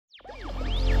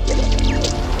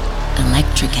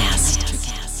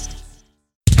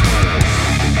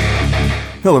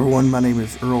Hello everyone, my name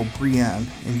is Earl Breon,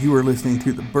 and you are listening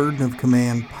to the Burden of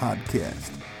Command podcast.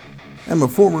 I'm a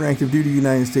former active duty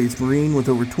United States Marine with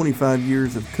over 25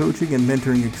 years of coaching and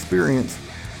mentoring experience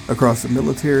across the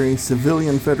military,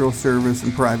 civilian, federal service,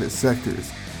 and private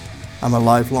sectors. I'm a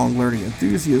lifelong learning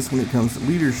enthusiast when it comes to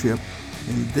leadership,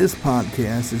 and this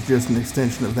podcast is just an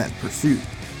extension of that pursuit.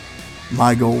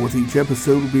 My goal with each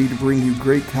episode will be to bring you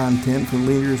great content from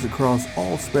leaders across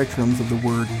all spectrums of the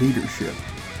word leadership.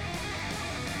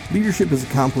 Leadership is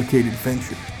a complicated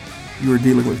venture. You are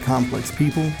dealing with complex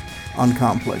people, on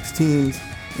complex teams,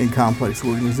 in complex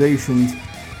organizations,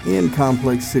 in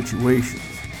complex situations.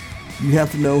 You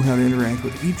have to know how to interact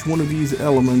with each one of these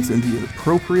elements in the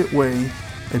appropriate way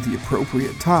at the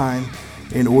appropriate time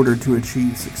in order to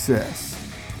achieve success.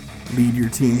 Lead your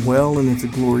team well and it's a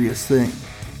glorious thing.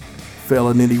 Fail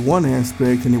in any one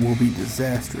aspect and it will be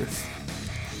disastrous.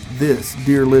 This,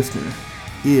 dear listener,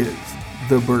 is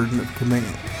the Burden of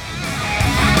Command.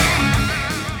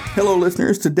 Hello,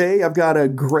 listeners. Today, I've got a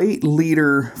great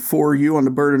leader for you on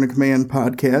the Burden of Command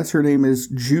podcast. Her name is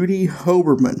Judy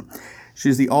Hoberman.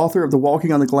 She's the author of the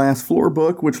Walking on the Glass Floor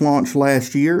book, which launched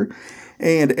last year.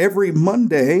 And every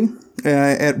Monday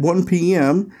at 1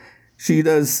 p.m., she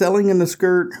does Selling in the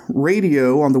Skirt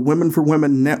radio on the Women for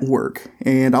Women network.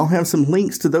 And I'll have some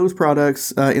links to those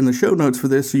products in the show notes for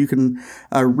this so you can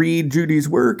read Judy's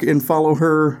work and follow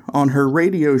her on her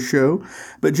radio show.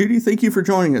 But Judy, thank you for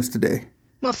joining us today.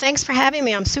 Well, thanks for having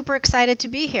me. I'm super excited to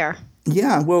be here.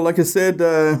 Yeah, well, like I said,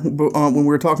 when we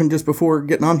were talking just before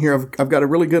getting on here, I've got a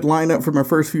really good lineup for my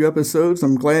first few episodes.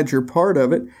 I'm glad you're part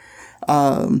of it.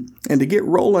 And to get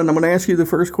rolling, I'm going to ask you the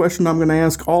first question I'm going to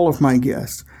ask all of my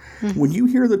guests. Mm-hmm. When you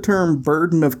hear the term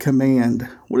burden of command,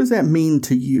 what does that mean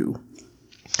to you?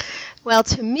 Well,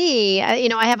 to me,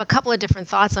 I have a couple of different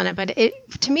thoughts on it, but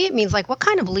to me, it means like, what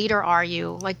kind of leader are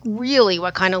you? Like, really,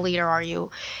 what kind of leader are you?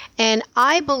 And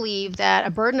I believe that a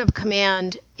burden of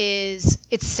command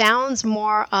it sounds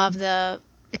more of it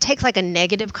takes like a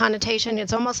negative connotation.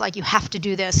 It's almost like you have to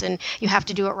do this and you have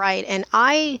to do it right. And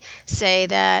I say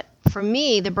that for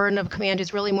me, the burden of command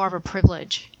is really more of a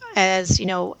privilege. As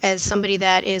somebody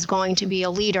that is going to be a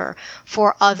leader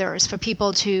for others, for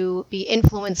people to be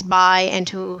influenced by and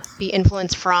to be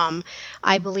influenced from.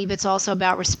 I believe it's also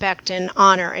about respect and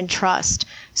honor and trust.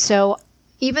 So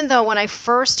even though when I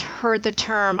first heard the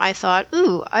term, I thought,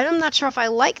 I'm not sure if I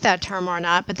like that term or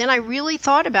not, but then I really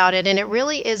thought about it, and it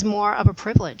really is more of a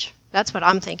privilege. That's what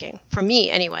I'm thinking, for me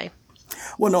anyway.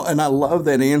 Well, no, and I love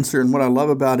that answer, and what I love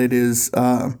about it is,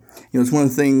 it's one of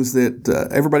the things that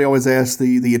everybody always asks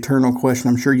the eternal question.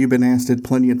 I'm sure you've been asked it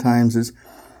plenty of times is,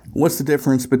 what's the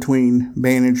difference between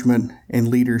management and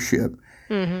leadership?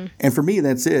 Mm-hmm. And for me,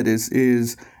 that's it,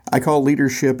 is I call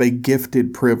leadership a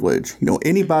gifted privilege.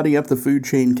 Anybody up the food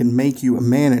chain can make you a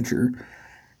manager.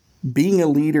 Being a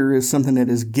leader is something that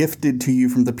is gifted to you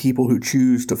from the people who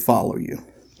choose to follow you.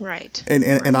 Right.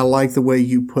 And I like the way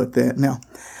you put that. Now,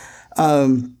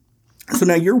 so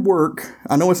now your work,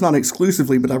 I know it's not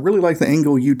exclusively, but I really like the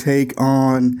angle you take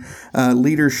on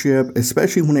leadership,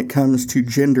 especially when it comes to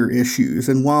gender issues.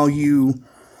 And while you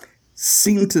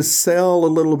seem to sell a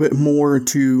little bit more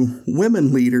to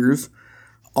women leaders,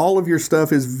 all of your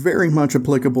stuff is very much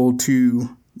applicable to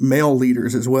male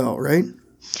leaders as well, right?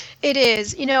 It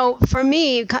is. For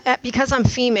me, because I'm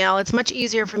female, it's much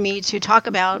easier for me to talk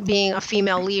about being a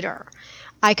female leader.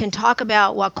 I can talk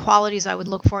about what qualities I would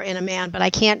look for in a man, but I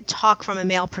can't talk from a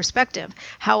male perspective.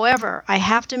 However, I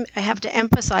have to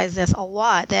emphasize this a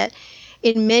lot, that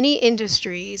in many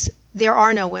industries, there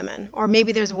are no women, or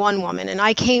maybe there's one woman, and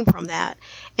I came from that.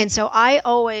 And so I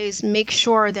always make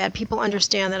sure that people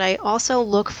understand that I also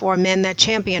look for men that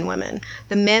champion women,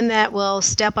 the men that will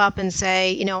step up and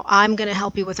say, I'm going to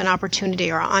help you with an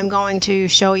opportunity, or I'm going to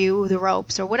show you the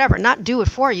ropes, or whatever. Not do it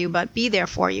for you, but be there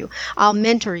for you. I'll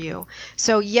mentor you.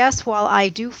 So yes, while I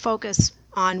do focus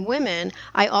on women,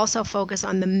 I also focus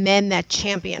on the men that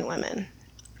champion women.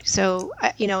 So,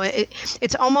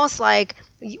 it's almost like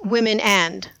women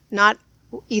and, not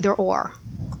either or.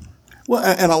 Well,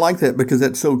 and I like that because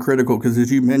that's so critical, because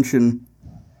as you mentioned,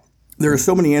 there are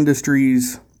so many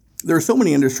industries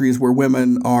where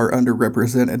women are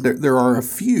underrepresented. There are a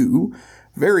few,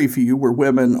 very few, where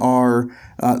women are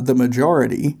the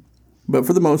majority, but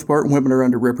for the most part, women are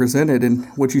underrepresented. And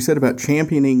what you said about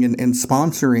championing and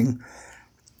sponsoring,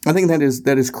 I think that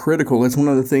is critical. It's one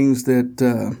of the things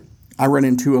that I run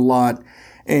into a lot.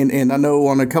 And I know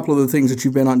on a couple of the things that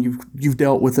you've been on, you've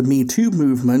dealt with the Me Too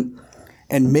movement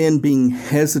and men being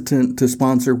hesitant to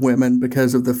sponsor women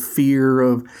because of the fear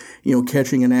of,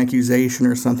 catching an accusation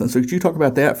or something. So could you talk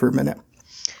about that for a minute?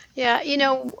 Yeah,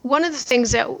 one of the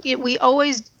things that we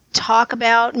always talk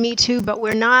about Me Too, but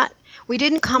we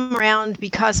didn't come around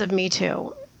because of Me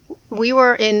Too. We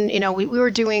were we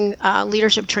were doing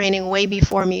leadership training way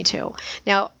before Me Too.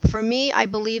 Now, for me, I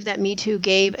believe that Me Too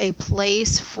gave a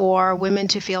place for women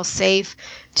to feel safe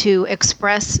to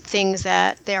express things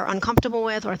that they're uncomfortable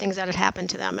with or things that had happened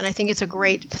to them. And I think it's a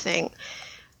great thing,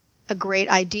 a great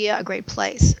idea, a great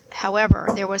place. However,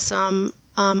 there was some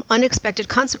unexpected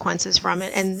consequences from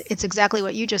it. And it's exactly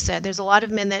what you just said. There's a lot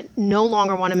of men that no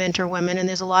longer want to mentor women, and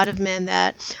there's a lot of men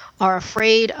that are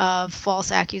afraid of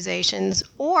false accusations,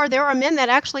 or there are men that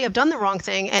actually have done the wrong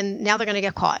thing and now they're going to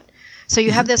get caught. So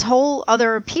you have this whole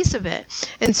other piece of it.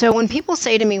 And so when people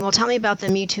say to me, well, tell me about the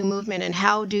Me Too movement and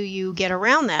how do you get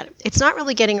around that? It's not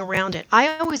really getting around it.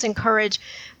 I always encourage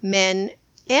men,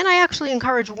 and I actually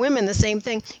encourage women the same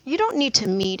thing. You don't need to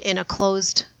meet in a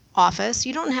closed office.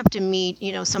 You don't have to meet,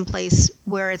 someplace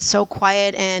where it's so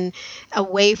quiet and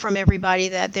away from everybody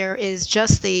that there is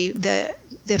just the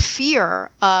fear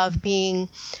of being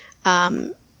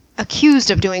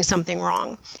accused of doing something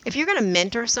wrong. If you're going to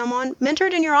mentor someone, mentor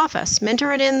it in your office,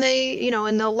 mentor it in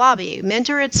the lobby,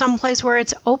 mentor it someplace where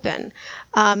it's open.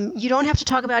 You don't have to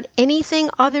talk about anything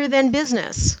other than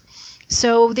business.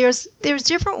 So there's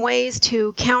different ways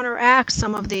to counteract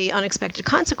some of the unexpected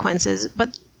consequences,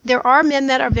 but there are men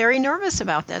that are very nervous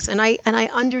about this, and I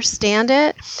understand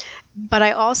it, but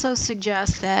I also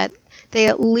suggest that they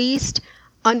at least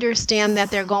understand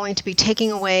that they're going to be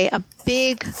taking away a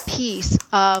big piece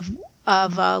of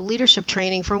leadership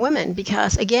training for women,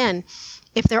 because again,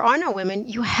 if there are no women,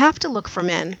 you have to look for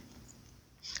men.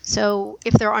 So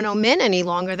if there are no men any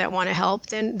longer that want to help,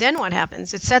 then what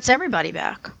happens? It sets everybody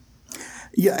back.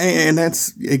 Yeah, and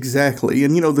that's exactly.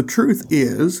 And the truth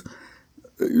is,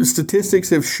 statistics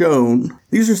have shown,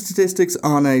 these are statistics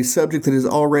on a subject that is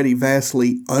already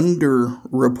vastly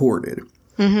underreported.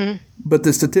 Mm-hmm. But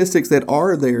the statistics that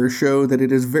are there show that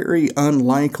it is very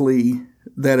unlikely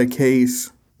that a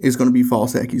case is going to be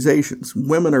false accusations.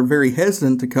 Women are very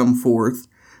hesitant to come forth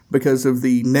because of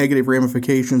the negative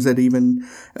ramifications that even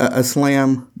a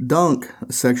slam dunk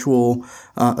sexual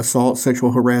assault,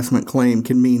 sexual harassment claim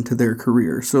can mean to their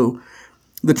career. So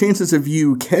the chances of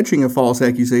you catching a false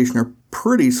accusation are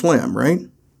pretty slim, right?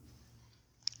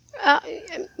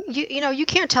 You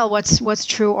can't tell what's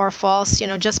true or false,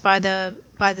 just by the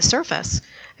surface.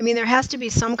 I mean, there has to be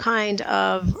some kind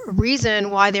of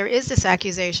reason why there is this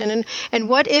accusation. And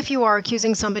what if you are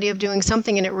accusing somebody of doing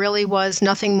something and it really was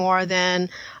nothing more than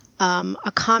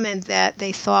a comment that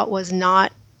they thought was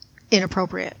not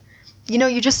inappropriate?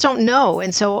 You just don't know.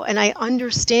 And I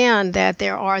understand that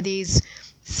there are these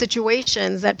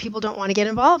situations that people don't want to get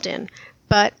involved in.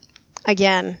 But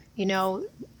again,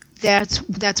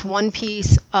 that's one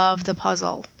piece of the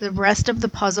puzzle. The rest of the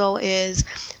puzzle is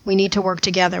we need to work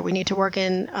together. We need to work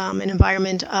in an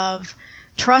environment of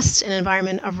trust, an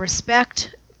environment of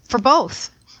respect for both.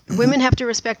 Mm-hmm. Women have to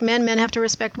respect men have to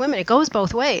respect women. It goes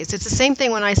both ways. It's the same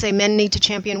thing when I say men need to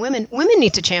champion women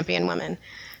need to champion women.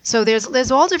 So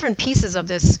there's all different pieces of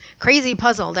this crazy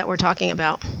puzzle that we're talking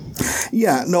about.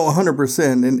 Yeah, no,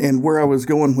 100%. And where I was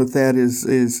going with that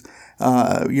is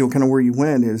kind of where you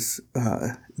went is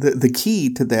the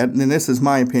key to that. And this is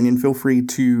my opinion. Feel free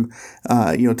to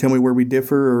tell me where we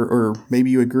differ or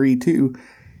maybe you agree too.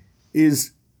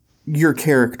 Is your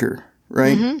character,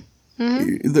 right? Mm-hmm.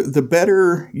 Mm-hmm. The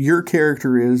better your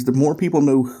character is, the more people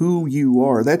know who you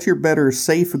are. That's your better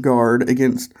safeguard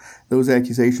against those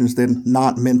accusations than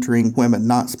not mentoring women,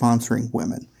 not sponsoring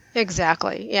women.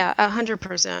 Exactly. Yeah,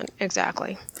 100%.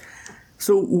 Exactly.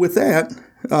 So with that,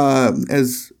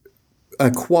 as a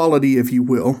quality, if you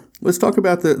will, let's talk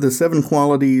about the 7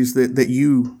 qualities that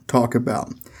you talk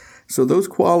about. So those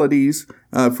qualities,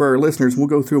 for our listeners, we'll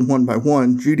go through them one by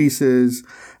one. Judy says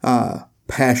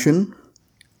passion,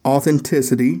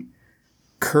 authenticity,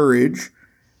 courage,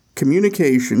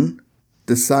 communication,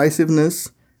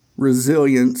 decisiveness,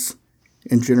 resilience,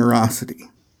 and generosity.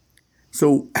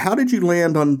 So how did you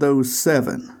land on those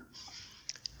 7?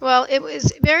 Well, it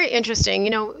was very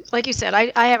interesting. Like you said,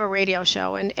 I have a radio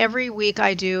show, and every week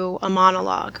I do a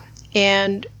monologue.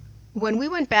 And when we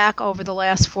went back over the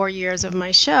last 4 years of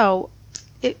my show,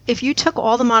 if you took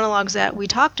all the monologues that we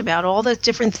talked about, all the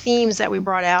different themes that we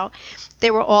brought out, they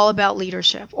were all about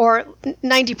leadership, or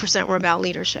 90% were about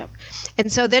leadership.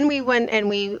 And so then we went and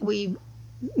we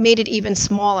made it even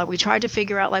smaller. We tried to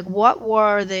figure out like what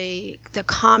were the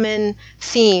common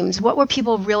themes, what were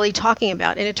people really talking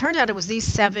about, and it turned out it was these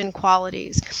 7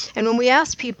 qualities. And when we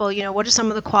asked people, what are some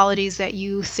of the qualities that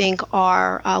you think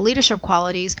are leadership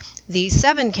qualities, these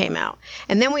 7 came out.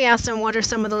 And then we asked them, what are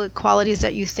some of the qualities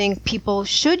that you think people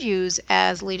should use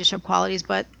as leadership qualities,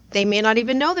 but they may not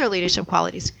even know they're leadership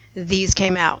qualities? These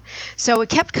came out. So it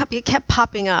kept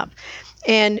popping up.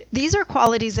 And these are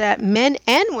qualities that men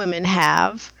and women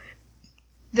have.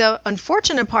 The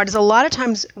unfortunate part is a lot of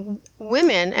times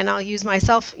women, and I'll use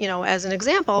myself, as an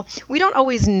example, we don't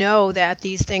always know that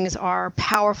these things are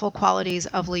powerful qualities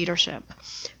of leadership.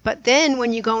 But then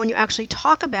when you go and you actually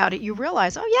talk about it, you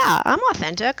realize, oh yeah, I'm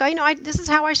authentic. This is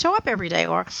how I show up every day,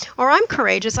 or I'm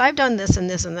courageous. I've done this and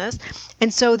this and this.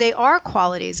 And so they are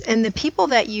qualities. And the people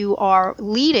that you are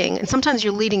leading, and sometimes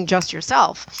you're leading just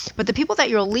yourself, but the people that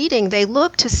you're leading, they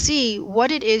look to see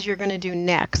what it is you're going to do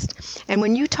next. And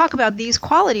when you talk about these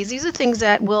qualities, these are things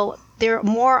that they're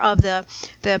more of the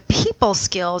people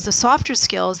skills, the softer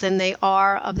skills, than they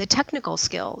are of the technical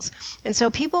skills. And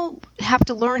so people have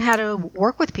to learn how to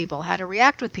work with people, how to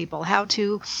react with people, how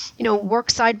to, work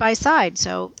side by side.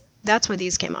 So that's where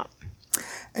these came up.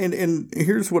 And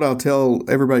here's what I'll tell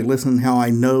everybody listening, how I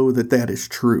know that is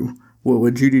true. Well,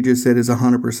 what Judy just said is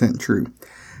 100% true.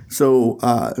 So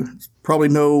probably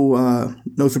no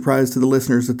surprise to the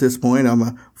listeners at this point. I'm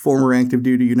a former active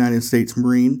duty United States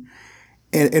Marine.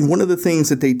 And one of the things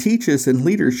that they teach us in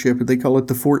leadership, they call it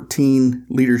the 14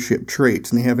 leadership traits,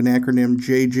 and they have an acronym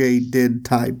JJ, did,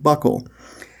 tie, buckle.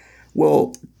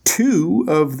 Well, 2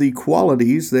 of the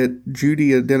qualities that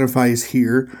Judy identifies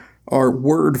here are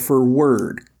word for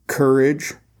word,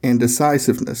 courage and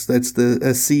decisiveness. That's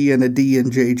a C and a D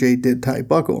in JJ, did, tie,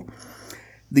 buckle.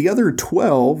 The other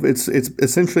 12, it's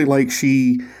essentially like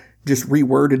she just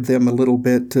reworded them a little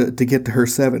bit to get to her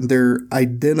 7. They're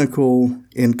identical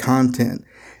in content.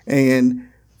 And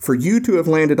for you to have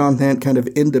landed on that kind of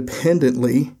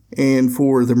independently, and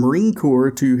for the Marine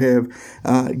Corps to have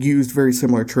used very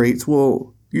similar traits,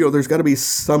 well, there's got to be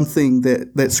something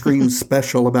that screams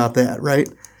special about that, right?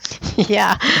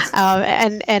 Yeah.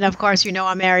 And of course,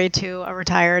 I'm married to a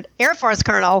retired Air Force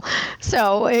colonel.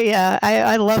 So, yeah,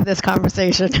 I love this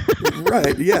conversation.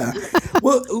 Right. Yeah.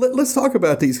 Well, let's talk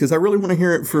about these, because I really want to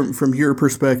hear it from your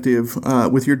perspective,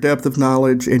 with your depth of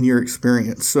knowledge and your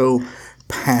experience. So,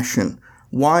 passion.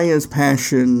 Why is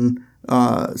passion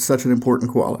such an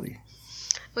important quality?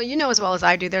 Well, as well as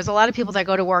I do, there's a lot of people that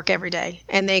go to work every day,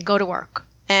 and they go to work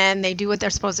and they do what they're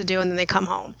supposed to do, and then they come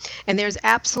home. And there's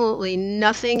absolutely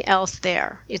nothing else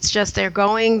there. It's just they're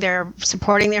going, they're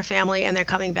supporting their family, and they're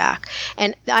coming back.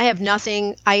 And I have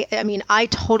nothing, I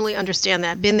totally understand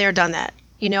that. Been there, done that.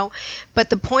 But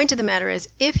the point of the matter is,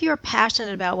 if you're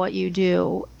passionate about what you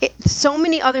do, so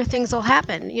many other things will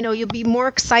happen. You'll be more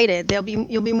excited.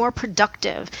 You'll be more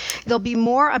productive. There'll be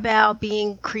more about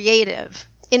being creative,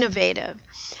 innovative.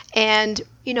 And,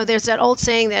 there's that old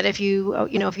saying that if you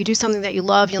do something that you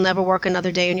love, you'll never work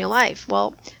another day in your life.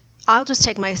 Well, I'll just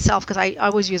take myself, because I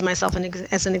always use myself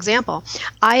as an example.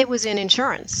 I was in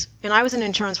insurance, and I was in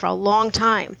insurance for a long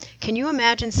time. Can you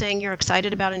imagine saying you're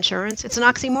excited about insurance? It's an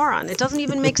oxymoron. It doesn't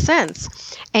even make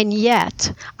sense. And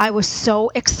yet, I was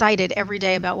so excited every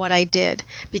day about what I did,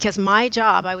 because my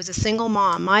job, I was a single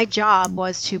mom. My job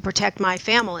was to protect my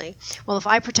family. Well, if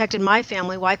I protected my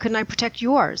family, why couldn't I protect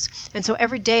yours? And so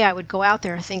every day I would go out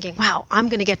there thinking, wow, I'm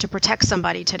going to get to protect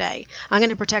somebody today. I'm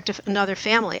going to protect another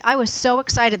family. I was so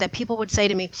excited that people would say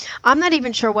to me, I'm not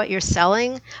even sure what you're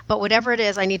selling, but whatever it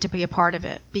is, I need to be a part of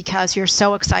it because you're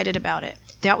so excited about it.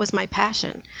 That was my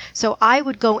passion. So I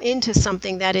would go into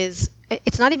something that it's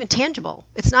not even tangible.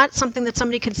 It's not something that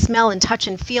somebody can smell and touch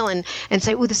and feel and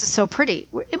say, oh, this is so pretty.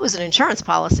 It was an insurance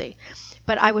policy.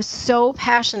 But I was so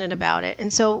passionate about it.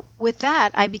 And so with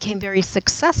that, I became very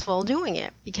successful doing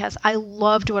it because I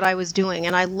loved what I was doing,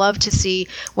 and I loved to see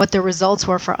what the results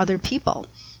were for other people.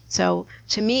 So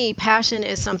to me, passion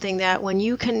is something that when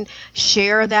you can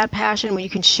share that passion, when you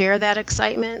can share that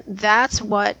excitement, that's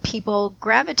what people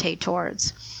gravitate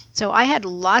towards. So I had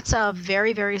lots of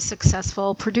very, very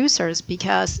successful producers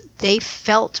because they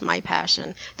felt my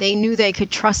passion. They knew they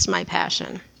could trust my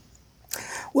passion.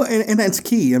 Well, and that's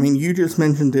key. I mean, you just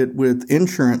mentioned it with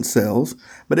insurance sales,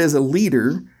 but as a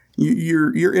leader,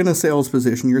 you're in a sales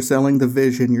position. You're selling the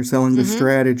vision. You're selling the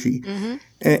strategy. Mm-hmm.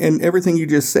 And everything you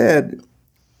just said,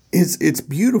 it's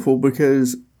beautiful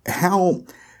because how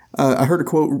I heard a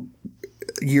quote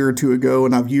a year or two ago,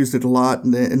 and I've used it a lot,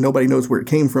 and nobody knows where it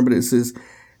came from, but it says,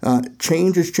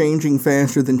 change is changing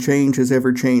faster than change has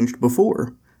ever changed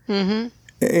before. Mm-hmm.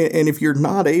 And if you're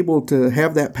not able to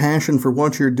have that passion for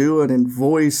what you're doing and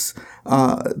voice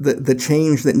the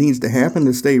change that needs to happen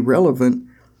to stay relevant,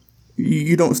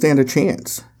 you don't stand a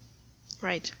chance.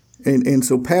 Right. And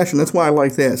so passion, that's why I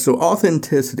like that. So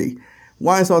authenticity.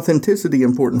 Why is authenticity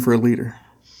important for a leader?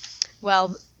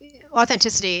 Well,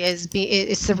 authenticity it's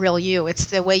the real you. It's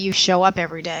the way you show up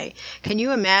every day. Can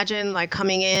you imagine like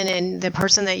coming in and the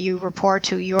person that you report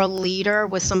to, your leader,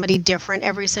 was somebody different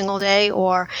every single day,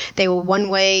 or they were one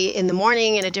way in the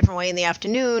morning and a different way in the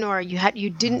afternoon, or you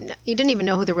didn't even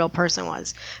know who the real person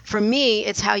was? For me,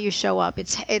 it's how you show up.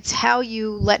 It's how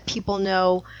you let people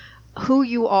know who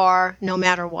you are no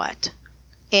matter what.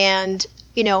 And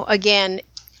again,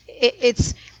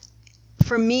 it's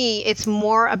for me, it's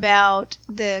more about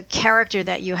the character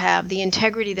that you have, the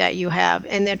integrity that you have,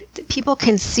 and that people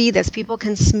can see this, people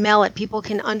can smell it, people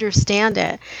can understand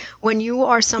it. When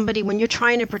you're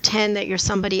trying to pretend that you're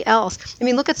somebody else, I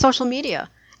mean, look at social media.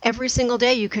 Every single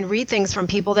day you can read things from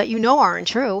people that aren't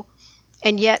true,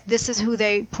 and yet this is who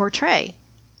they portray.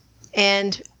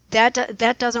 And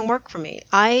that doesn't work for me.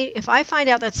 If I find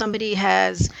out that somebody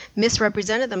has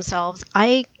misrepresented themselves,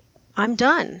 I'm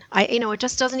done. It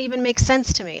just doesn't even make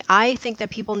sense to me. I think that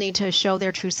people need to show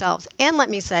their true selves. And let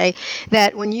me say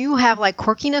that when you have like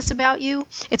quirkiness about you,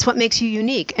 it's what makes you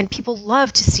unique. And people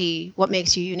love to see what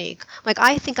makes you unique. Like,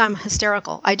 I think I'm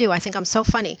hysterical. I do. I think I'm so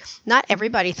funny. Not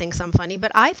everybody thinks I'm funny,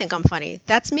 but I think I'm funny.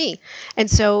 That's me.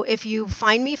 And so if you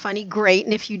find me funny, great.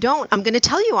 And if you don't, I'm going to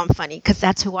tell you I'm funny because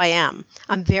that's who I am.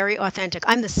 I'm very authentic.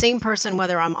 I'm the same person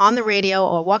whether I'm on the radio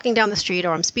or walking down the street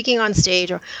or I'm speaking on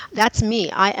stage. Or that's me.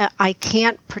 I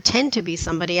can't pretend to be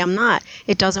somebody I'm not.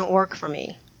 It doesn't work for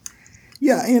me.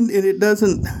 Yeah, and it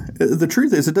doesn't. The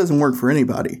truth is, it doesn't work for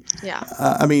anybody. Yeah.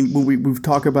 I mean, when we've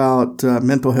talked about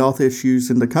mental health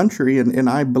issues in the country, and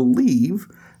I believe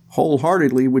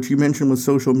wholeheartedly, which you mentioned with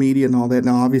social media and all that.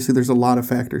 Now, obviously, there's a lot of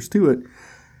factors to it.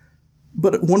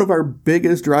 But one of our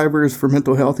biggest drivers for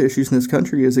mental health issues in this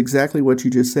country is exactly what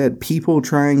you just said. People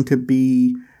trying to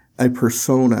be a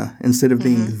persona instead of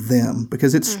being them,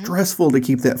 because it's stressful to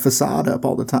keep that facade up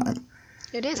all the time.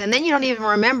 It is. And then you don't even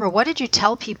remember, what did you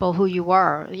tell people who you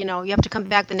were? You have to come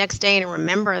back the next day and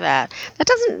remember that. That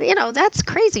doesn't, that's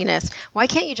craziness. Why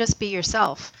can't you just be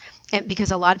yourself? And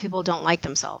because a lot of people don't like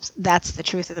themselves. That's the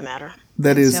truth of the matter.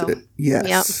 That is,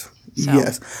 yes. Yep.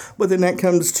 Yes. But then that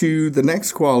comes to the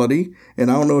next quality,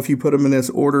 and I don't know if you put them in this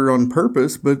order on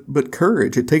purpose, but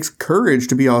courage. It takes courage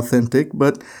to be authentic,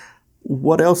 but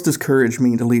what else does courage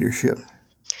mean to leadership?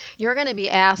 You're going to be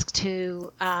asked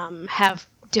to have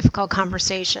difficult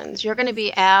conversations. You're going to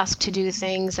be asked to do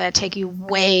things that take you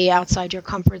way outside your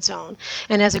comfort zone.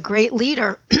 And as a great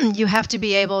leader, you have to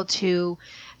be able to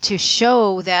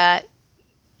show that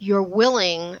you're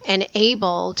willing and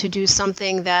able to do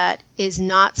something that is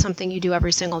not something you do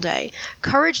every single day.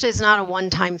 Courage is not a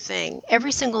one-time thing.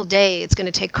 Every single day, it's going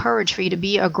to take courage for you to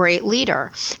be a great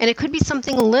leader. And it could be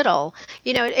something little.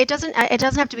 It doesn't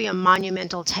have to be a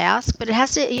monumental task, but you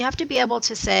have to be able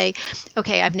to say,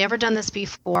 okay, I've never done this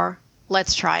before.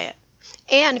 Let's try it.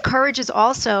 And courage is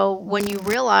also when you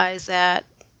realize that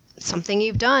something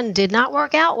you've done did not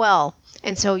work out well.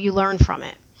 And so you learn from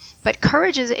it. But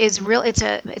courage is real. It's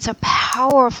a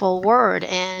powerful word,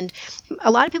 and a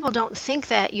lot of people don't think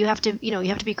that you have to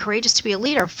be courageous to be a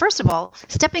leader. First of all,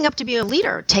 stepping up to be a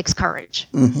leader takes courage.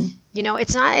 Mm-hmm.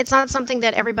 It's not something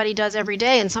that everybody does every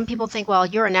day. And some people think, well,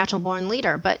 you're a natural born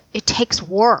leader, but it takes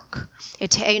work.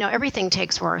 Everything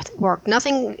takes work.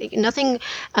 Nothing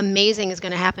amazing is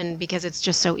going to happen because it's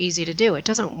just so easy to do. It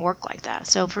doesn't work like that.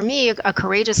 So for me, a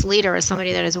courageous leader is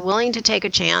somebody that is willing to take a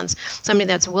chance, somebody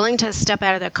that's willing to step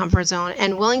out of their comfort zone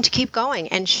and willing to keep going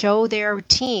and show their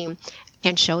team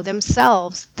and show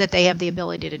themselves that they have the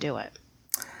ability to do it.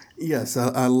 Yes,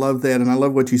 I love that. And I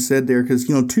love what you said there because,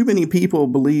 too many people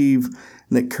believe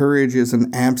that courage is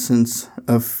an absence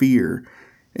of fear.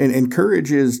 And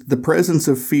courage is the presence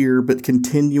of fear, but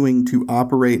continuing to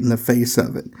operate in the face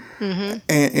of it. Mm-hmm.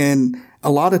 And a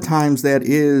lot of times that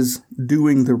is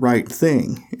doing the right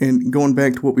thing. And going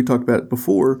back to what we talked about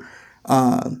before,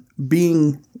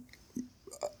 being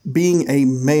a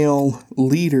male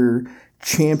leader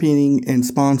championing and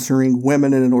sponsoring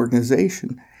women in an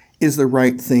organization is the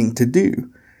right thing to do.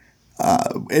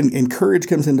 And courage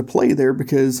comes into play there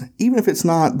because even if it's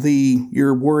not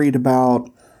you're worried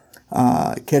about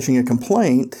catching a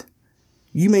complaint,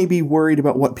 you may be worried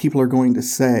about what people are going to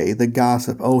say, the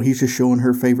gossip. Oh, he's just showing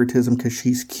her favoritism because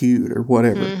she's cute or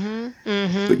whatever. Mm-hmm,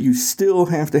 mm-hmm. But you still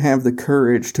have to have the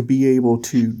courage to be able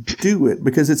to do it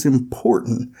because it's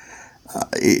important.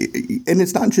 And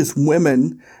it's not just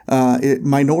women,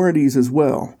 minorities as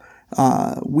well.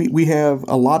 We have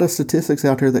a lot of statistics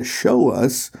out there that show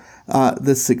us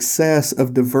the success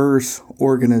of diverse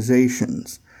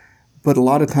organizations. But a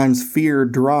lot of times fear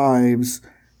drives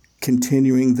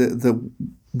continuing the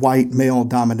white male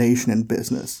domination in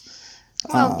business.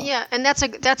 Well, yeah, and that's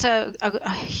a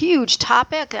huge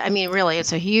topic. I mean, really,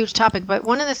 it's a huge topic. But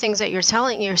one of the things that you're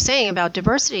saying about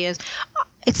diversity is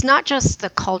it's not just the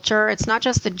culture, it's not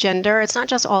just the gender, it's not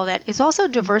just all that. It's also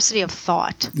diversity of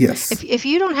thought. Yes. If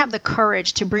you don't have the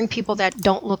courage to bring people that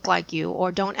don't look like you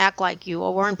or don't act like you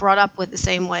or weren't brought up with the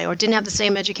same way or didn't have the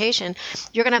same education,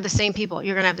 you're going to have the same people.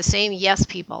 You're going to have the same yes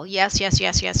people. Yes, yes,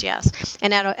 yes, yes, yes.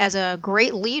 And as a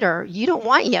great leader, you don't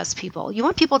want yes people. You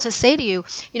want people to say to you,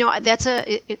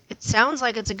 it sounds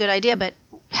like it's a good idea, but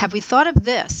have we thought of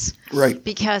this? Right.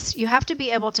 Because you have to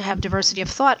be able to have diversity of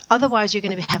thought. Otherwise, you're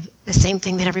going to have the same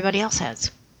thing that everybody else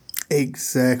has.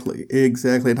 Exactly.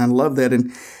 And I love that.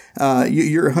 And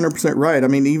you're 100% right. I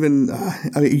mean,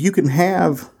 you can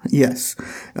have,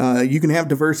 you can have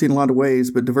diversity in a lot of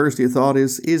ways, but diversity of thought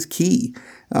is key.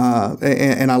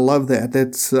 And I love that.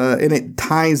 And it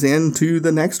ties into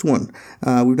the next one.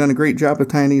 We've done a great job of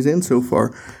tying these in so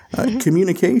far.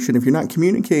 Communication. If you're not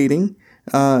communicating,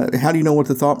 how do you know what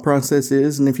the thought process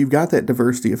is? And if you've got that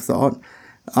diversity of thought,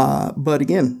 but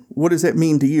again, what does that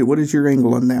mean to you? What is your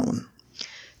angle on that one?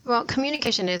 Well,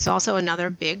 communication is also another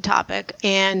big topic.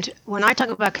 And when I talk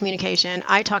about communication,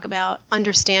 I talk about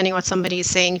understanding what somebody is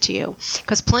saying to you.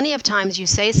 Because plenty of times you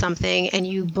say something and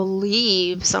you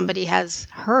believe somebody has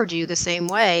heard you the same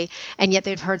way, and yet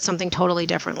they've heard something totally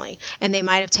differently. And they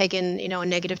might have taken, a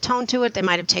negative tone to it. They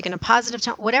might have taken a positive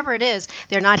tone. Whatever it is,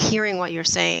 they're not hearing what you're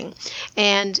saying.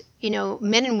 And,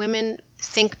 men and women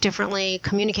think differently,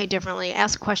 communicate differently,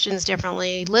 ask questions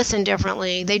differently, listen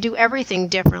differently. They do everything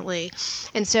differently.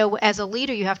 And so as a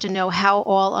leader, you have to know how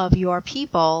all of your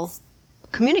people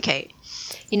communicate.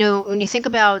 When you think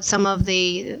about some of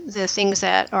the things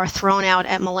that are thrown out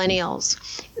at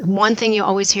millennials, one thing you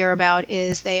always hear about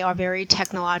is they are very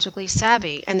technologically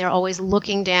savvy and they're always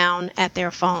looking down at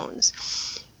their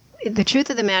phones. The truth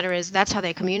of the matter is that's how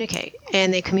they communicate,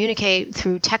 and they communicate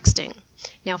through texting.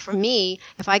 Now, for me,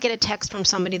 if I get a text from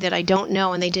somebody that I don't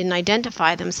know and they didn't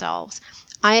identify themselves,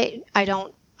 I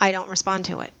don't respond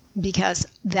to it, because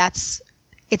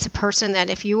it's a person that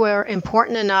if you were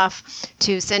important enough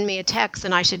to send me a text,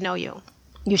 then I should know you.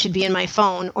 You should be in my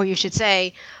phone, or you should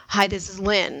say, "Hi, this is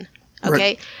Lynn." Okay?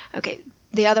 Right. Okay.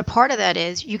 The other part of that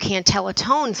is you can't tell a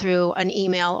tone through an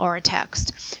email or a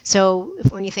text. So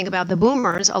when you think about the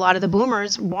boomers, a lot of the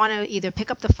boomers want to either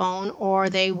pick up the phone or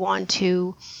they want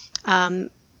to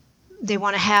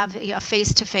have a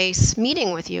face-to-face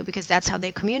meeting with you, because that's how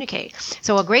they communicate.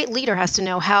 So a great leader has to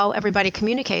know how everybody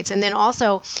communicates. And then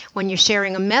also when you're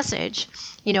sharing a message,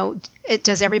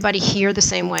 does everybody hear the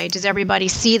same way? Does everybody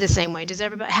see the same way?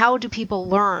 How do people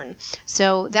learn?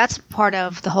 So that's part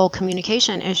of the whole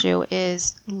communication issue,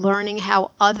 is learning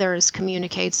how others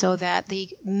communicate so that the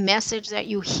message that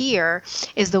you hear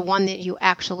is the one that you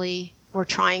actually were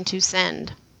trying to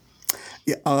send.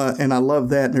 Yeah, and I love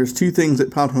that. And there's two things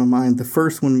that pop in my mind. The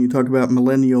first one, you talk about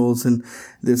millennials and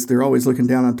this, they're always looking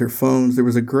down at their phones. There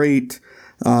was a great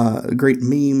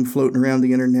meme floating around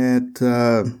the internet.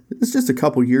 It's just a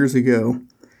couple years ago.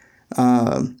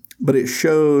 But it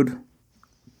showed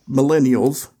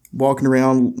millennials walking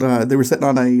around. They were sitting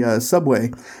on a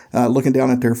subway, looking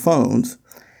down at their phones.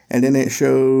 And then it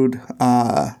showed,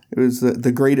 it was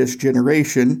the greatest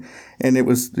generation, and it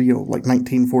was, like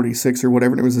 1946 or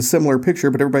whatever. And it was a similar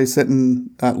picture, but everybody's sitting,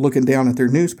 looking down at their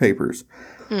newspapers.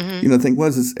 Mm-hmm. The thing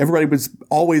is everybody was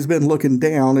always been looking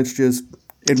down. It's just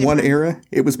in different. One era,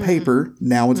 it was paper. Mm-hmm.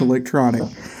 Now it's electronic.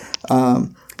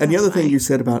 And the other thing you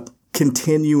said about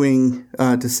continuing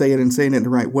to say it and saying it in the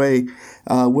right way,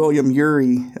 William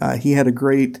Ury, he had a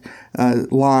great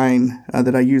line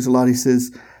that I use a lot. He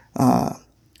says,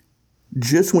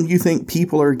 just when you think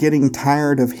people are getting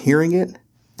tired of hearing it,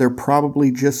 they're probably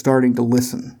just starting to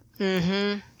listen.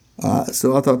 Mm-hmm.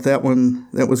 So I thought that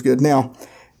was good. Now,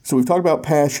 so we've talked about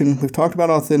passion, we've talked about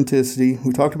authenticity,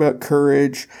 we've talked about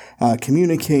courage,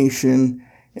 communication,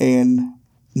 and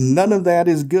none of that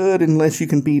is good unless you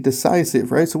can be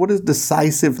decisive, right? So what does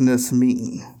decisiveness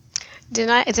mean?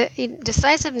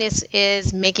 Decisiveness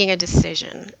is making a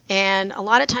decision. And a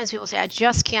lot of times people say, I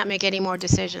just can't make any more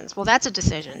decisions. Well, that's a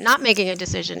decision. Not making a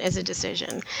decision is a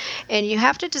decision. And you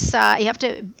have to decide,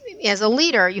 as a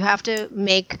leader, you have to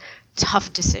make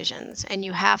tough decisions, and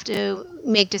you have to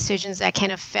make decisions that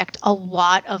can affect a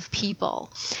lot of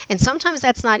people. And sometimes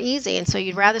that's not easy. And so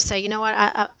you'd rather say, you know what,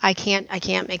 I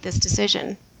can't make this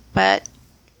decision. But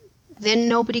then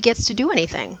nobody gets to do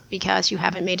anything because you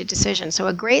haven't made a decision. So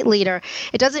a great leader,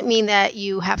 it doesn't mean that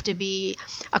you have to be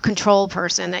a control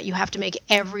person, that you have to make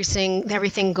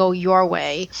everything go your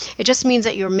way. It just means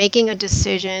that you're making a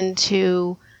decision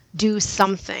to do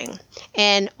something.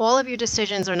 And all of your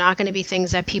decisions are not going to be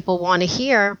things that people want to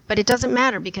hear, but it doesn't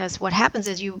matter, because what happens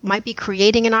is you might be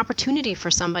creating an opportunity for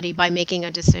somebody by making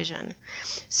a decision.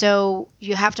 So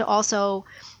you have to also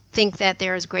think that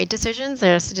there's great decisions.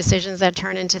 There's decisions that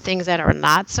turn into things that are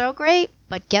not so great,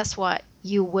 but guess what?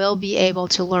 You will be able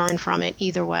to learn from it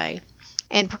either way.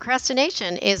 And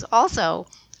procrastination is also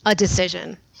a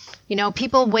decision.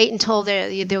 People wait until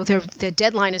the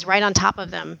deadline is right on top of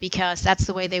them because that's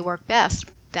the way they work best.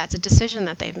 That's a decision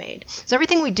that they've made. So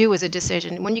everything we do is a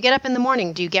decision. When you get up in the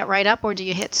morning, do you get right up or do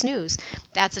you hit snooze?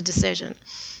 That's a decision.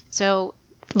 So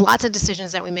lots of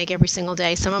decisions that we make every single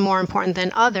day. Some are more important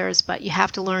than others, but you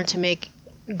have to learn to make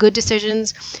good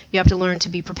decisions. You have to learn to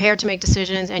be prepared to make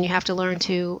decisions, and you have to learn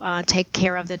to take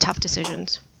care of the tough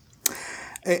decisions.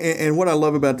 And what I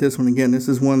love about this one, again, this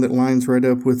is one that lines right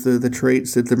up with the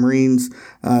traits that the Marines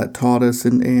taught us.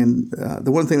 And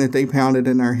the one thing that they pounded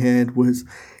in our head was,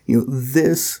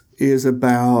 this is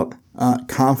about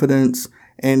confidence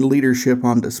and leadership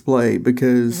on display.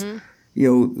 Because, and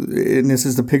this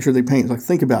is the picture they paint. Like,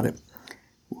 think about it.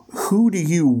 Who do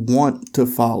you want to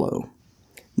follow?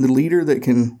 The leader that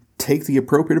can take the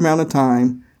appropriate amount of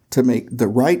time to make the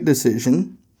right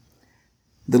decision,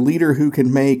 the leader who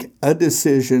can make a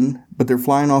decision, but they're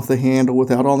flying off the handle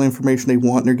without all the information they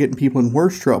want and they're getting people in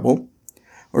worse trouble?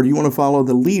 Or do you want to follow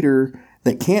the leader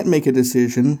that can't make a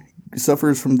decision,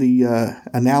 suffers from the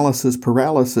analysis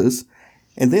paralysis,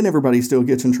 and then everybody still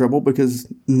gets in trouble because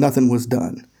nothing was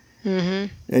done?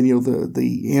 Mm-hmm. And,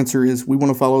 the answer is we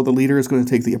want to follow the leader who's going to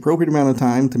take the appropriate amount of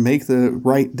time to make the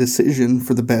right decision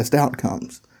for the best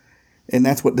outcomes. And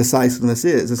that's what decisiveness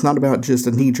is. It's not about just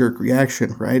a knee-jerk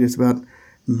reaction, right? It's about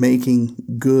making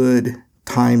good,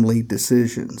 timely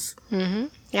decisions. Mm-hmm.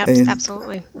 Yep,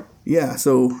 absolutely. Yeah,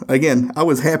 so again, I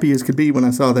was happy as could be when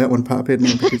I saw that one pop in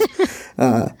there. Because,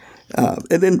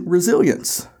 and then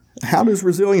resilience. How does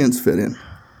resilience fit in?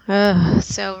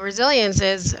 So resilience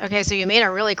is, okay, so you made a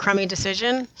really crummy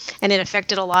decision and it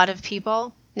affected a lot of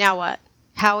people. Now what?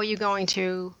 How are you going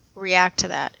to react to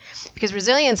that? Because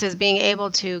resilience is being able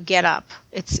to get up.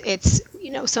 It's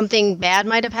something bad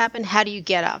might have happened. How do you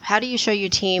get up? How do you show your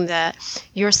team that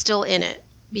you're still in it?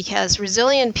 Because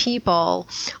resilient people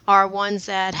are ones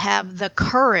that have the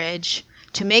courage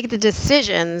to make the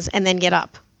decisions and then get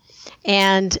up.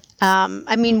 And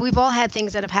we've all had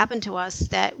things that have happened to us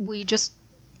that we just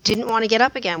didn't want to get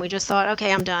up again. We just thought,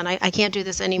 okay, I'm done. I can't do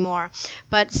this anymore.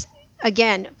 But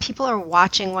again, people are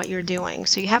watching what you're doing.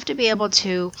 So you have to be able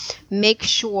to make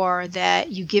sure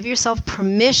that you give yourself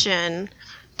permission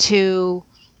to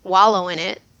wallow in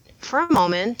it for a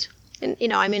moment. And,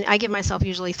 I give myself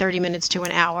usually 30 minutes to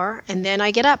an hour, and then I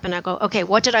get up and I go, okay,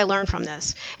 what did I learn from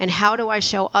this? And how do I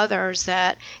show others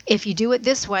that if you do it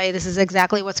this way, this is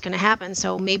exactly what's going to happen?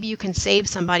 So maybe you can save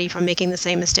somebody from making the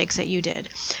same mistakes that you did.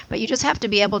 But you just have to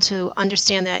be able to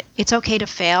understand that it's okay to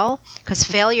fail, because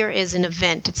failure is an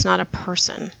event. It's not a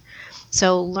person.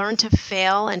 So learn to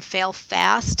fail and fail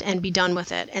fast and be done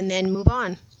with it, and then move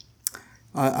on.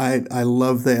 I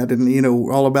love that. And,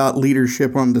 all about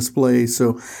leadership on display.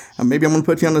 So maybe I'm going to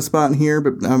put you on the spot here,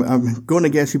 but I'm going to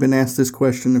guess you've been asked this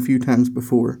question a few times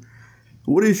before.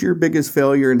 What is your biggest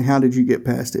failure and how did you get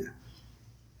past it?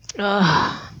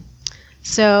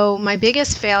 So my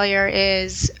biggest failure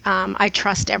is I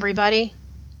trust everybody.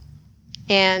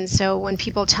 And so when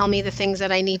people tell me the things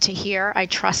that I need to hear, I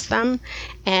trust them.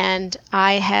 And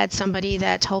I had somebody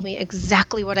that told me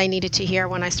exactly what I needed to hear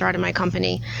when I started my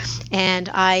company. And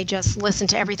I just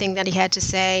listened to everything that he had to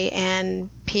say. And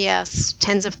P.S.,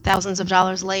 tens of thousands of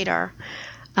dollars later,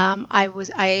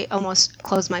 I almost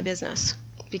closed my business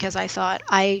because I thought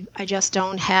I just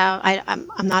don't have,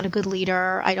 I'm not a good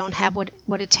leader. I don't have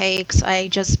what it takes. I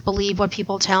just believe what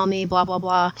people tell me, blah, blah,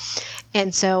 blah.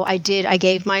 And so I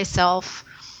gave myself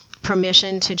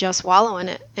permission to just wallow in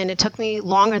it. And it took me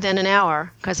longer than an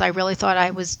hour because I really thought I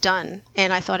was done.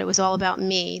 And I thought it was all about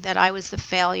me, that I was the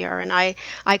failure and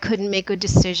I couldn't make good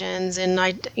decisions. And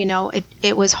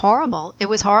it was horrible. It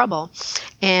was horrible.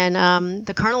 And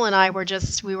the Colonel and I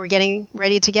we were getting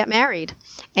ready to get married.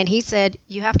 And he said,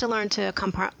 you have to learn to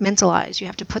compartmentalize. You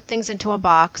have to put things into a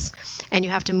box and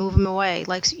you have to move them away.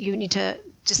 Like you need to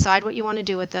decide what you want to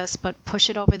do with this, but push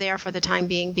it over there for the time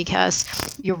being because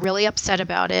you're really upset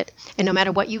about it. And no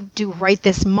matter what you do right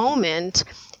this moment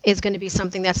is going to be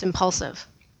something that's impulsive.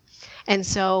 And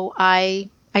so I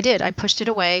did. I pushed it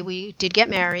away. We did get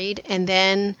married. And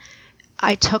then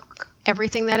I took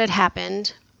everything that had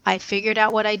happened. I figured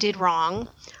out what I did wrong.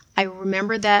 I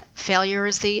remembered that failure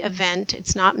is the event,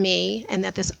 it's not me, and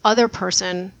that this other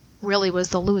person really was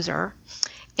the loser.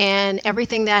 And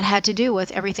everything that had to do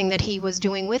with everything that he was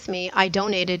doing with me, I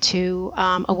donated to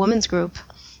a women's group.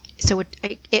 So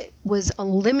it was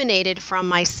eliminated from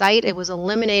my site, it was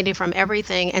eliminated from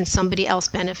everything, and somebody else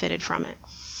benefited from it.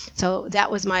 So that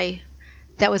was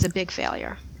a big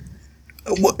failure.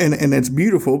 Well, and it's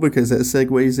beautiful because that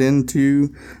segues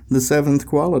into the seventh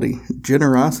quality,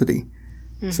 generosity.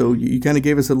 Mm-hmm. So you kind of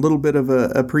gave us a little bit of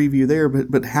a preview there,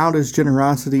 but how does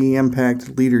generosity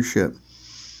impact leadership?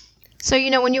 So,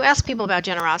 when you ask people about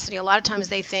generosity, a lot of times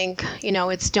they think,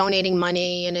 it's donating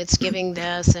money and it's giving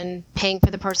this and paying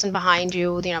for the person behind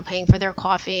you, paying for their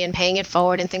coffee and paying it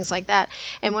forward and things like that.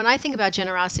 And when I think about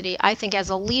generosity, I think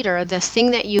as a leader, the thing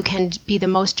that you can be the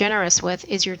most generous with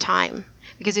is your time,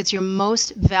 because it's your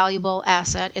most valuable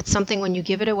asset. It's something when you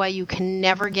give it away, you can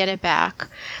never get it back.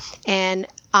 And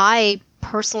I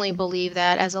personally believe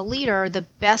that as a leader, the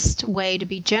best way to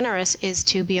be generous is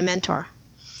to be a mentor.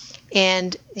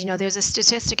 And, there's a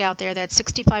statistic out there that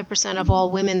 65% of all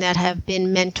women that have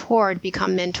been mentored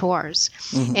become mentors.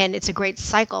 Mm-hmm. And it's a great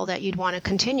cycle that you'd want to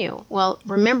continue. Well,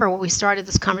 remember what we started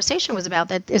this conversation was about,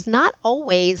 that there's not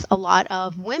always a lot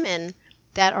of women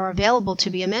that are available to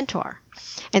be a mentor.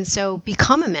 And so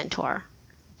become a mentor.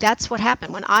 That's what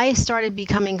happened. When I started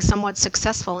becoming somewhat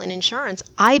successful in insurance,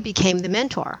 I became the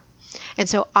mentor. And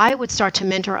so I would start to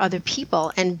mentor other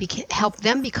people and help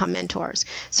them become mentors.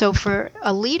 So for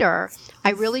a leader, I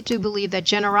really do believe that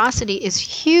generosity is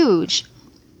huge.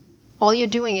 All you're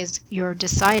doing is you're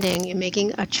deciding, you're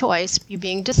making a choice, you're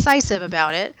being decisive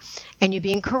about it, and you're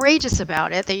being courageous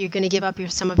about it, that you're going to give up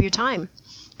some of your time.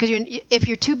 Because if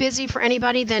you're too busy for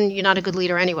anybody, then you're not a good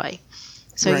leader anyway.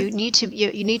 So right. you need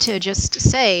to just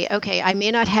say, okay, I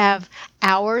may not have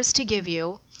hours to give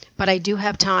you, but I do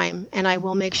have time, and I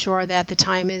will make sure that the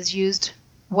time is used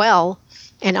well,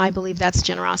 and I believe that's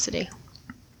generosity.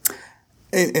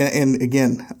 And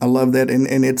again, I love that, and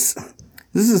this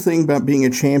is the thing about being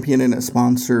a champion and a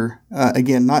sponsor.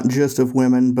 Again, not just of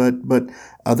women, but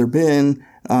other men,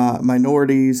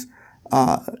 minorities.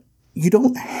 You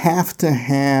don't have to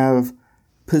have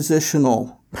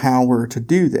positional power to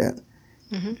do that.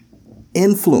 Mm-hmm.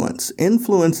 Influence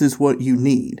is what you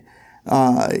need.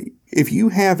 If you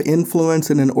have influence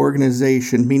in an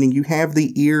organization, meaning you have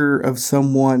the ear of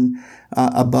someone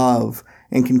above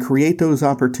and can create those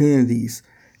opportunities,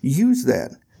 use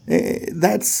that.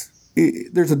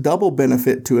 There's a double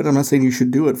benefit to it. I'm not saying you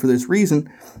should do it for this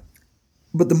reason,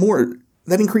 but the more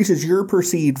that increases your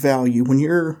perceived value when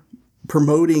you're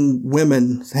promoting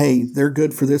women, hey, they're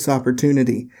good for this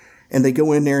opportunity, and they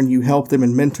go in there and you help them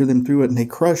and mentor them through it and they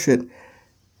crush it,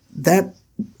 that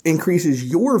increases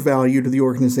your value to the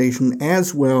organization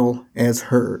as well as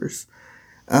hers.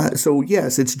 So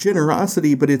yes, it's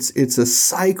generosity, but it's a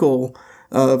cycle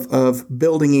of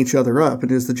building each other up.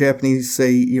 And as the Japanese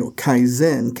say,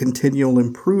 kaizen, continual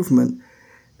improvement.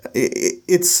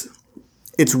 It's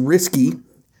risky,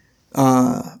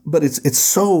 but it's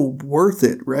so worth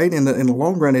it, right? In the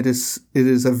long run, it is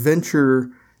a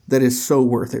venture that is so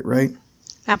worth it, right?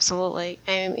 Absolutely.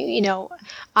 And,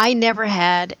 I never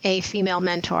had a female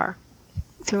mentor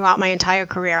throughout my entire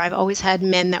career. I've always had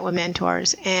men that were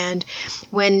mentors. And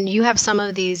when you have some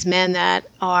of these men that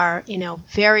are,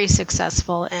 very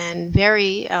successful and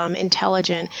very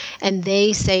intelligent, and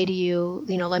they say to you,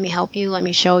 let me help you, let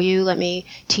me show you, let me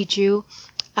teach you,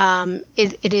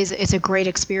 it's a great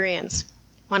experience.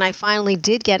 When I finally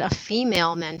did get a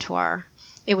female mentor,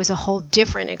 it was a whole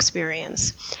different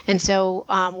experience. And so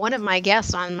one of my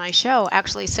guests on my show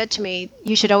actually said to me,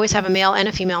 you should always have a male and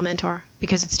a female mentor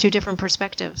because it's two different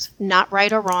perspectives, not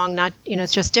right or wrong, not,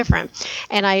 it's just different.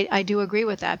 And I do agree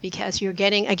with that because you're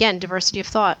getting, again, diversity of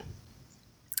thought.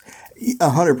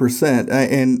 100%.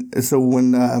 And so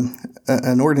when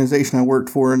an organization I worked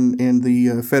for in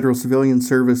the Federal Civilian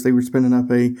Service, they were spinning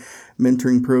up a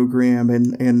mentoring program,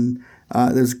 and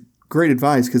there's great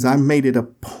advice because I made it a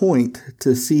point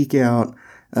to seek out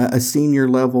a senior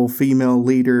level female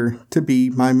leader to be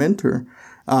my mentor.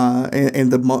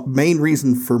 And the main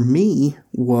reason for me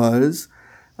was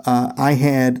I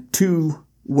had two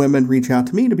women reach out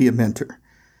to me to be a mentor.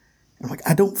 I'm like,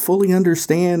 I don't fully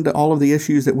understand all of the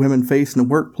issues that women face in the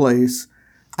workplace.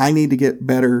 I need to get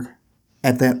better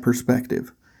at that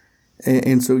perspective.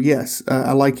 And so, yes,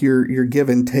 I like your give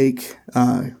and take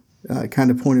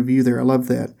kind of point of view there. I love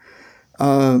that.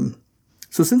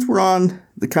 So since we're on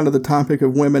the topic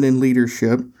of women in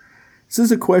leadership, this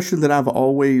is a question that I've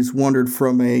always wondered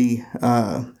from a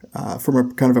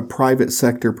kind of a private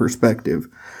sector perspective.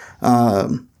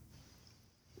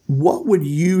 What would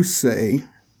you say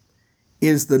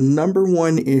is the number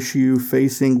one issue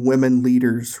facing women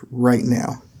leaders right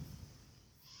now?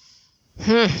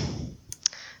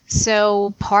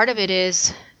 So part of it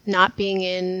is not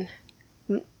having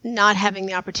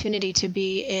the opportunity to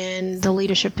be in the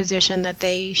leadership position that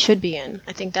they should be in.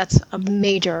 I think that's a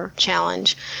major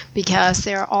challenge because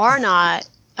there's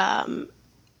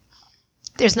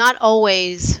not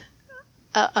always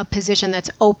a position that's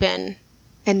open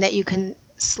and that you can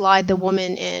slide the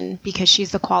woman in because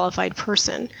she's the qualified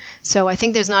person. So I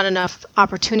think there's not enough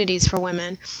opportunities for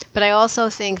women. But I also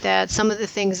think that some of the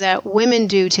things that women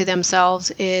do to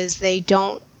themselves is they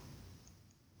don't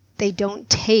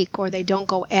take or they don't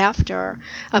go after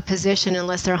a position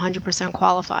unless they're 100%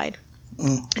 qualified.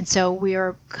 And so we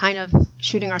are kind of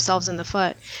shooting ourselves in the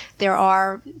foot. There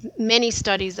are many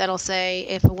studies that'll say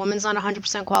if a woman's not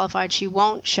 100% qualified, she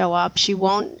won't show up, she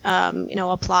won't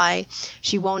apply,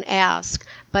 she won't ask.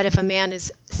 But if a man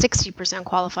is 60%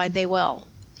 qualified, they will.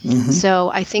 So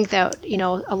I think that,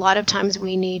 a lot of times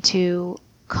we need to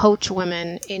coach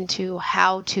women into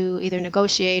how to either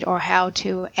negotiate or how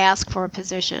to ask for a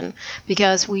position,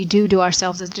 because we do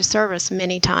ourselves a disservice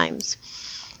many times.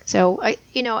 So,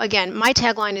 again, my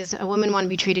tagline is a woman want to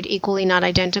be treated equally, not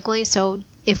identically. So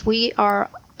if we have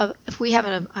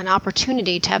an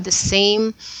opportunity to have the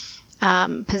same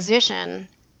position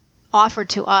offered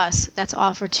to us that's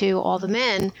offered to all the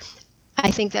men, I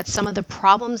think that some of the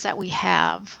problems that we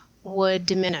have would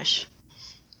diminish.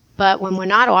 But when we're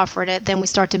not offered it, then we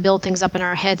start to build things up in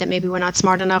our head that maybe we're not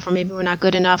smart enough, or maybe we're not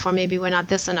good enough, or maybe we're not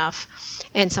this enough.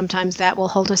 And sometimes that will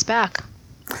hold us back.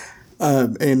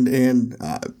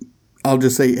 I'll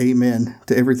just say amen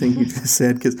to everything you just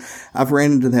said, because I've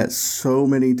ran into that so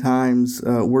many times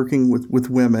working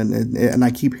with women, and I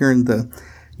keep hearing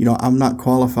I'm not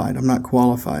qualified. I'm not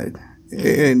qualified.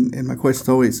 And my question is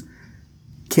always,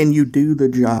 can you do the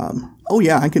job? Oh,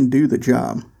 yeah, I can do the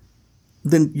job.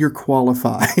 Then you're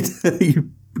qualified. You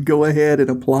go ahead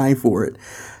and apply for it.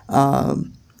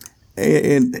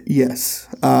 And yes.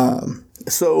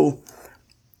 So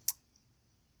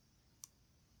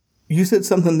you said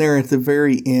something there at the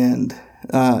very end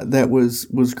that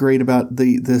was great about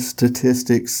the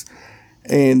statistics.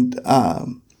 And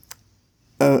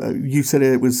you said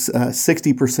it was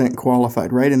 60%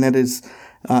 qualified, right? And that is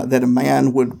that a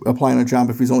man would apply on a job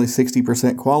if he's only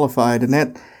 60% qualified. And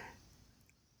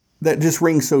that just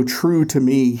rings so true to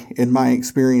me in my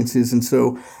experiences. And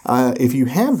so if you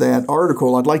have that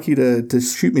article, I'd like you to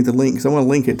shoot me the link, because I want to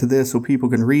link it to this so people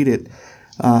can read it,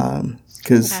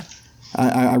 because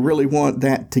I really want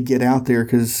that to get out there,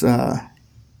 because I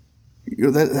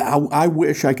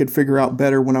wish I could figure out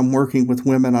better when I'm working with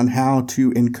women on how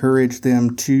to encourage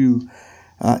them to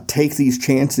take these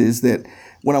chances that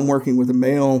when I'm working with a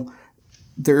male,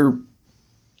 they're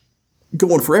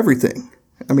going for everything.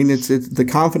 I mean, it's the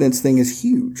confidence thing is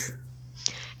huge.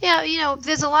 Yeah,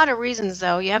 there's a lot of reasons,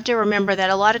 though. You have to remember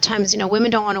that a lot of times, women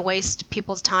don't want to waste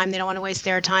people's time. They don't want to waste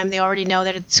their time. They already know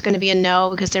that it's going to be a no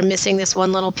because they're missing this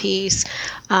one little piece.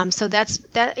 So that's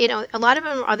that. A lot of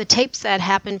them are the tapes that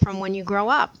happen from when you grow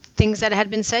up. Things that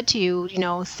had been said to you,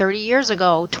 30 years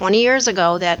ago, 20 years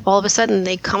ago, that all of a sudden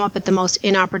they come up at the most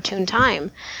inopportune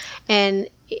time. And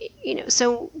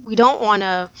so we don't want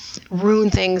to ruin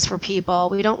things for people.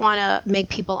 We don't want to make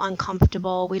people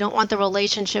uncomfortable. We don't want the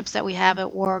relationships that we have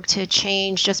at work to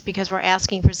change just because we're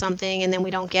asking for something and then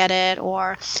we don't get it.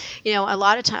 Or, a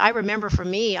lot of time, I remember for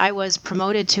me, I was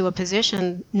promoted to a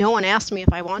position. No one asked me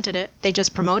if I wanted it. They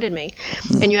just promoted me.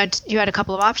 And you had a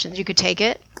couple of options. You could take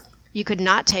it, you could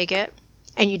not take it,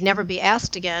 and you'd never be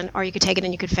asked again, or you could take it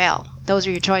and you could fail. Those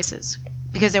are your choices,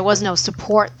 because there was no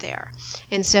support there.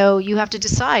 And so you have to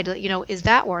decide, is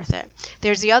that worth it?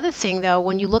 There's the other thing, though,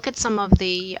 when you look at some of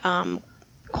the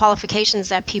qualifications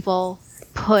that people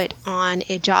put on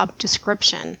a job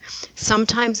description,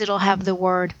 sometimes it'll have the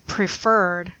word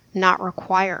preferred, not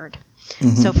required.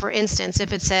 So for instance,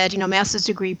 if it said, master's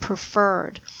degree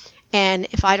preferred, and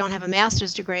if I don't have a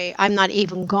master's degree, I'm not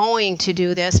even going to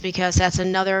do this because that's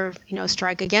another,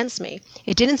 strike against me.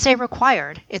 It didn't say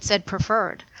required. It said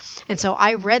preferred. And so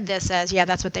I read this as,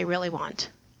 that's what they really want.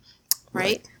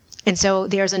 Right? And so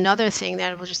there's another thing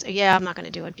that will just, I'm not going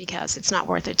to do it because it's not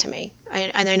worth it to me.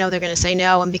 And I know they're going to say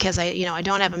no. And because I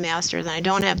don't have a master's and I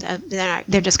don't have that,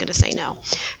 they're just going to say no.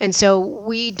 And so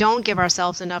we don't give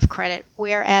ourselves enough credit,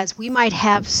 whereas we might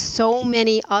have so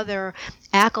many other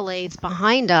accolades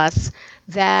behind us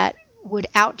that would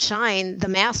outshine the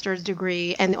master's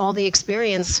degree and all the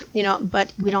experience,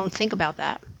 but we don't think about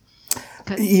that.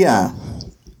 Yeah,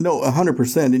 no,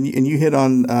 100%. And you hit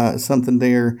on something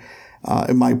there.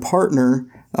 And my partner,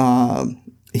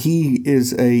 he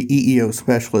is a EEO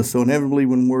specialist. So inevitably,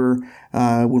 when we're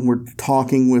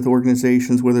talking with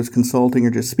organizations, whether it's consulting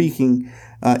or just speaking,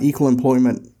 equal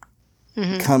employment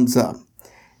comes up.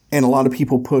 And a lot of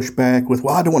people push back with,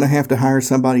 well, I don't want to have to hire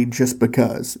somebody just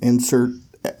because, insert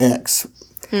X.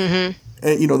 And,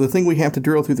 the thing we have to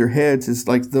drill through their heads is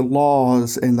like the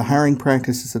laws and the hiring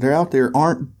practices that are out there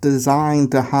aren't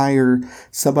designed to hire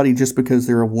somebody just because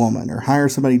they're a woman or hire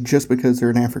somebody just because they're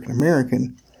an African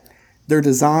American. They're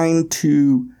designed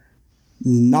to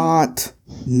not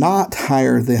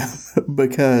hire them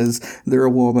because they're a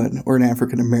woman or an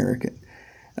African American.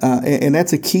 And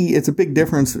that's a key. It's a big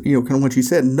difference, kind of what you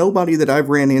said. Nobody that I've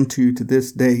ran into to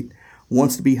this date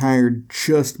wants to be hired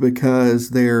just because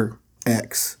they're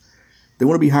X. They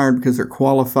want to be hired because they're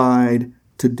qualified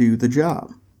to do the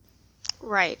job.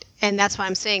 Right. And that's why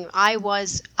I'm saying I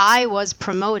was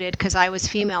promoted because I was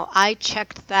female. I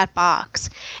checked that box.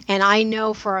 And I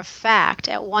know for a fact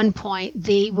at one point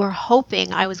they were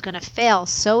hoping I was going to fail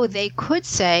so they could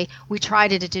say, we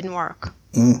tried it, it didn't work.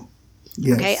 Yes.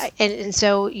 Okay. And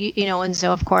so, and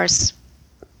so of course,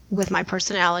 with my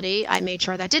personality, I made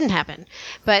sure that didn't happen.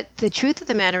 But the truth of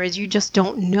the matter is you just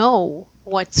don't know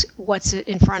what's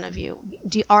in front of you.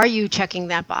 Are you checking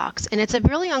that box? And it's a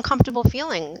really uncomfortable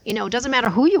feeling. It doesn't matter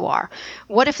who you are.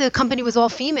 What if the company was all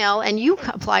female and you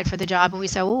applied for the job and we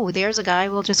said, oh, there's a guy,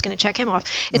 we're just going to check him off.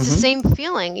 It's the same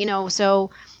feeling,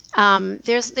 So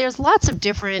there's lots of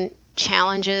different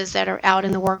challenges that are out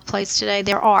in the workplace today.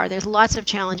 There's lots of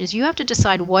challenges. You have to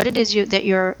decide what it is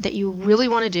that you really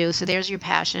want to do. So there's your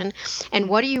passion, and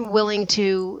what are you willing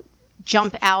to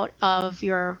jump out of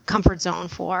your comfort zone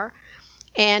for,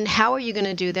 and how are you going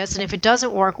to do this? And if it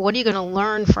doesn't work, what are you going to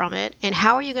learn from it? And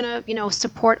how are you going to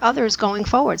support others going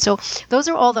forward? So those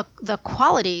are all the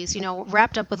qualities,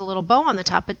 wrapped up with a little bow on the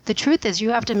top. But the truth is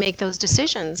you have to make those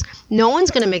decisions. No one's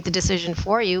going to make the decision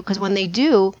for you, because when they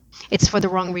do, it's for the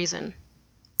wrong reason.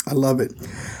 I love it.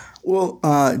 Well,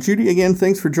 Judy, again,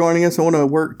 thanks for joining us. I want to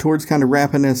work towards kind of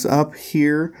wrapping this up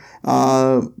here.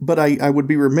 But I would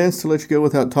be remiss to let you go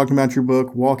without talking about your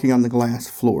book, Walking on the Glass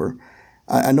Floor.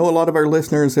 I know a lot of our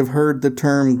listeners have heard the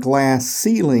term glass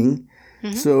ceiling.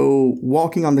 So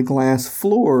walking on the glass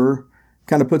floor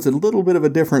kind of puts a little bit of a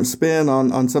different spin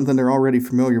on something they're already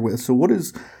familiar with. So what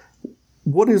is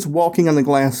walking on the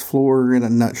glass floor in a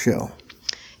nutshell?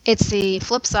 It's the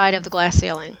flip side of the glass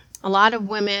ceiling. A lot of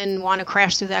women want to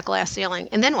crash through that glass ceiling.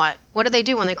 And then what? What do they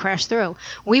do when they crash through?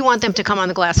 We want them to come on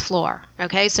the glass floor.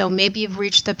 Okay, so maybe you've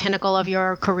reached the pinnacle of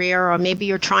your career, or maybe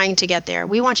you're trying to get there.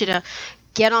 We want you to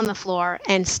get on the floor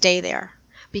and stay there.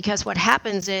 Because what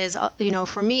happens is,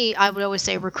 for me, I would always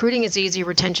say recruiting is easy,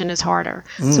 retention is harder.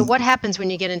 So what happens when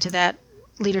you get into that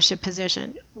leadership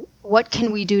position? What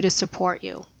can we do to support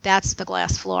you? That's the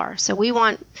glass floor. So we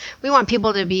want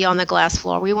people to be on the glass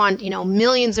floor. We want,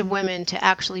 millions of women to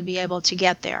actually be able to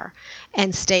get there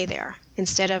and stay there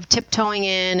instead of tiptoeing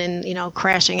in and,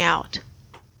 crashing out.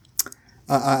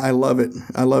 I love it.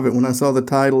 I love it. When I saw the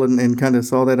title and kind of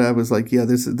saw that, I was like, yeah,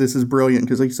 this is brilliant.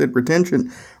 Because like you said,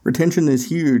 retention is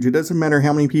huge. It doesn't matter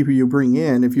how many people you bring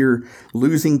in. If you're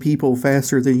losing people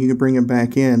faster than you can bring them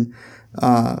back in.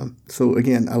 So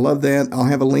again, I love that. I'll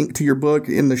have a link to your book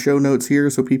in the show notes here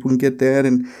so people can get that,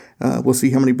 and we'll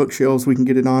see how many bookshelves we can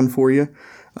get it on for you.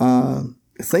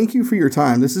 Thank you for your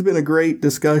time. This has been a great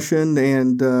discussion,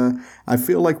 and I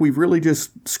feel like we've really just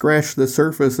scratched the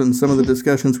surface in some of the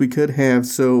discussions we could have.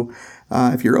 So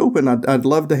if you're open, I'd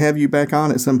love to have you back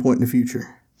on at some point in the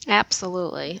future.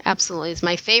 Absolutely. It's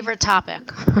my favorite topic.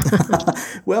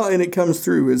 Well, and it comes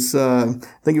through. I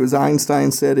think it was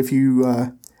Einstein said, if you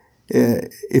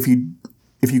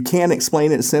can't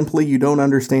explain it simply, you don't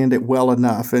understand it well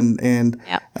enough. And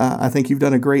yep. I think you've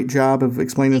done a great job of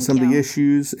explaining some of the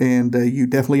issues, and you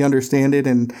definitely understand it.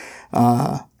 And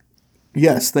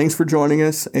yes, thanks for joining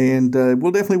us, and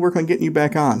we'll definitely work on getting you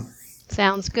back on.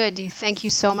 Sounds good. Thank you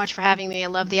so much for having me. I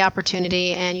love the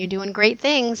opportunity, and you're doing great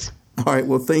things. All right.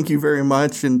 Well, thank you very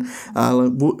much. And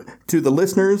to the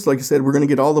listeners, like I said, we're going to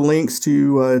get all the links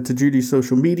to Judy's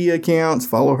social media accounts.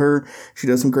 Follow her. She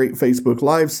does some great Facebook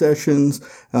Live sessions,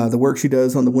 the work she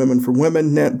does on the Women for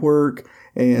Women Network,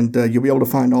 and you'll be able to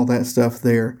find all that stuff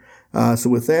there. So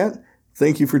with that,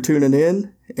 thank you for tuning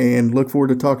in, and look forward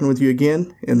to talking with you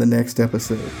again in the next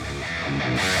episode.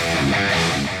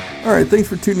 All right. Thanks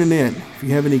for tuning in. If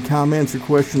you have any comments or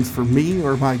questions for me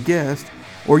or my guest,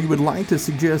 or you would like to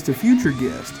suggest a future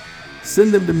guest,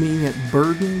 send them to me at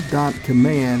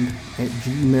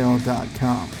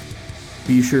burden.command@gmail.com.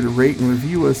 Be sure to rate and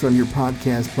review us on your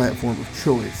podcast platform of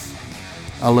choice.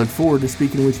 I look forward to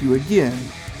speaking with you again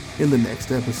in the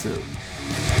next episode.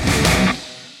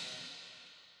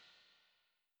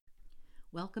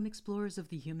 Welcome, explorers of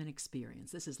the human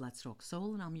experience. This is Let's Talk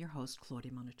Soul, and I'm your host,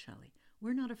 Claudia Monticelli.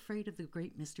 We're not afraid of the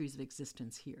great mysteries of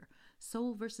existence here.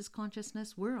 Soul versus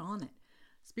consciousness, we're on it.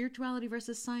 Spirituality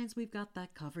versus science, we've got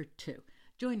that covered too.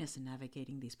 Join us in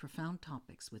navigating these profound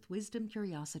topics with wisdom,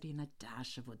 curiosity, and a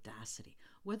dash of audacity.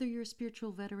 Whether you're a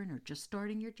spiritual veteran or just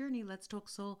starting your journey, Let's Talk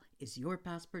Soul is your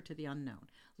passport to the unknown.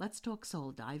 Let's Talk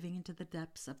Soul, diving into the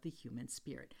depths of the human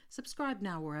spirit. Subscribe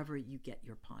now wherever you get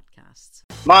your podcasts.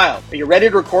 Miles, are you ready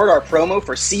to record our promo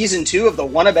for Season 2 of the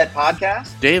Wanna-Bet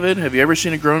podcast? David, have you ever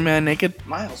seen a grown man naked?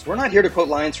 Miles, we're not here to quote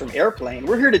lines from Airplane.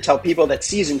 We're here to tell people that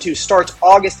Season 2 starts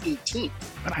August 18th.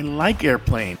 But I like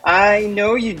Airplane. I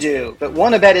know you do, but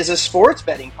Wanna-Bet is a sports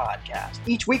betting podcast.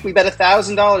 Each week we bet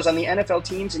 $1,000 on the NFL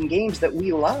teams and games that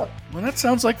we love. Well, that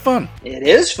sounds like fun. It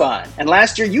is fun. And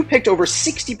last year you picked over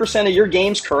 60% of your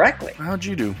games correctly. How'd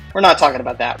you do? We're not talking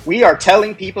about that. We are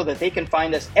telling people that they can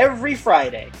find us every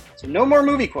Friday. So no more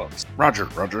movie quotes. Roger.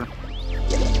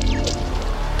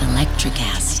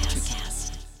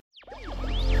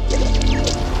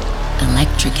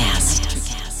 Electricast.